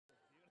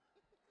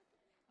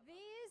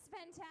These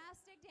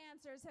fantastic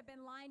dancers have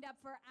been lined up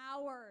for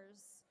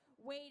hours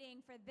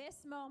waiting for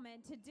this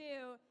moment to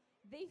do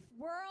the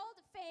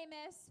world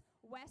famous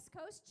West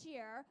Coast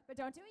cheer, but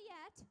don't do it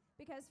yet,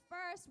 because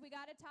first we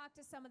got to talk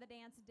to some of the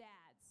dance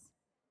dads.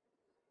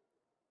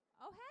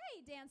 Oh, hey,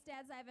 dance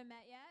dads I haven't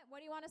met yet.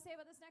 What do you want to say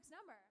about this next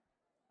number?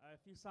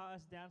 If you saw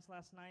us dance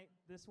last night,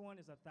 this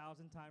one is 1,000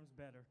 times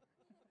better.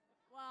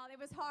 Well, it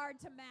was hard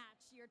to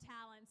match your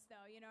talents,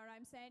 though. You know what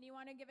I'm saying? You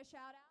want to give a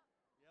shout out?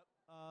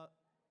 Yep.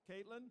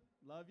 Caitlin,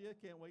 love you.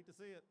 Can't wait to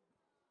see it.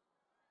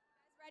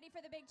 You guys ready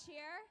for the big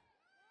cheer?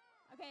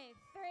 Okay,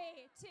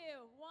 3, 2,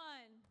 1.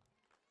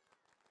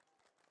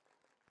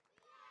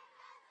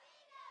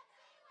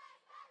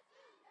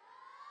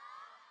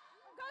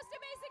 From Costa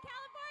Mesa,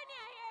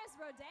 California, here's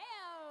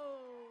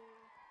Rodeo.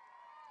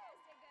 Cheers,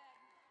 did good.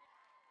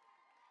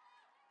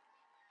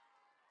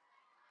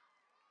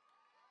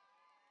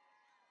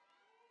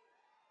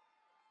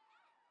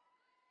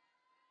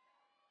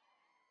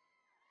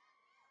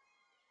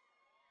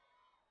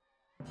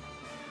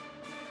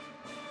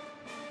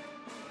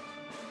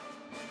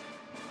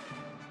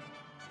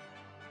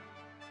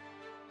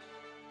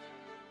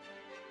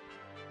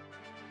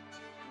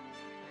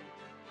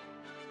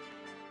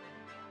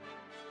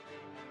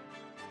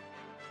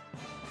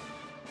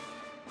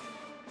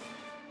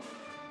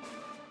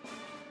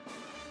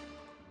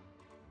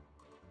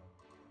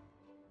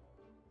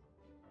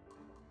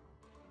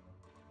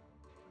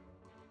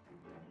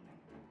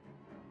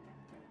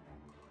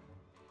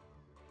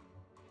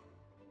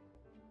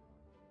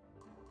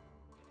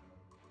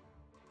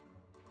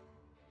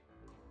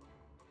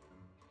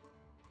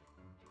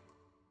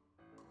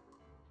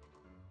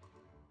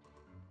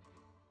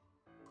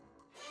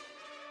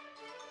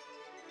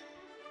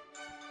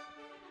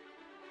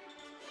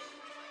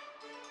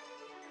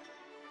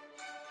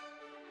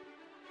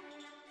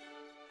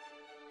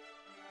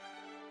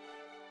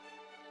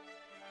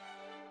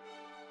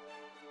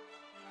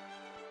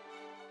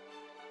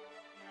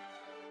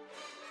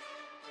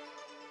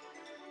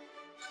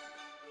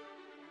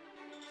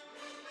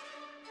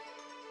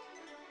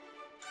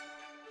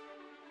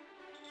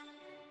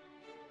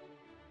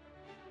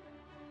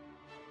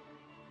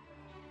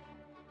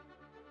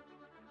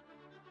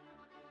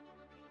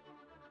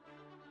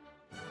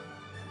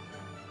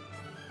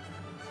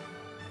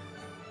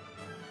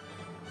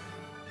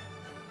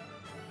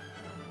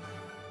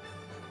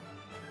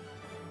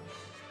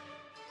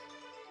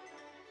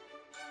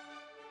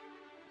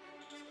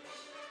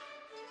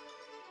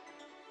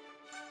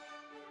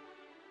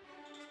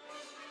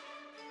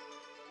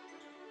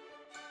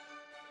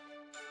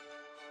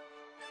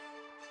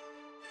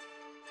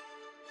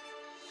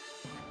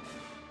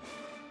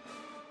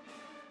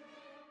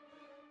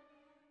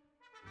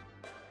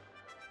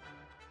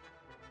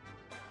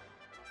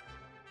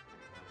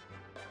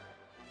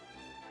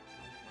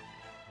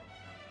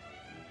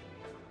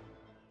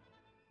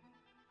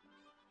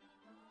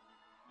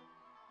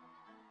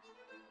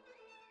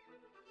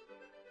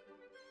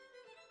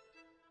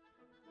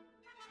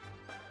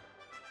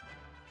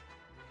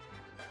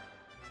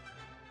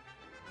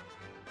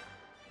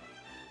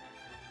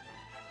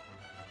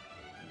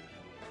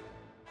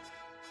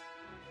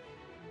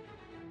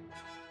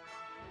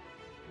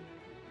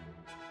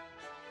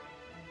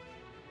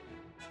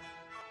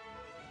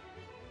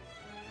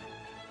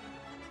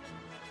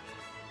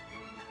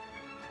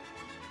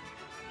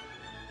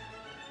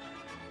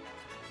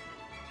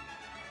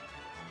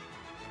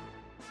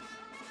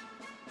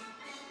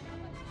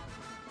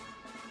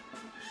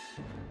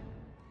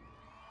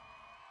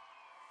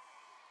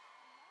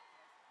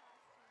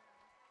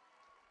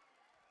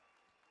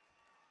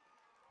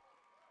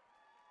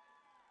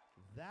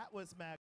 That was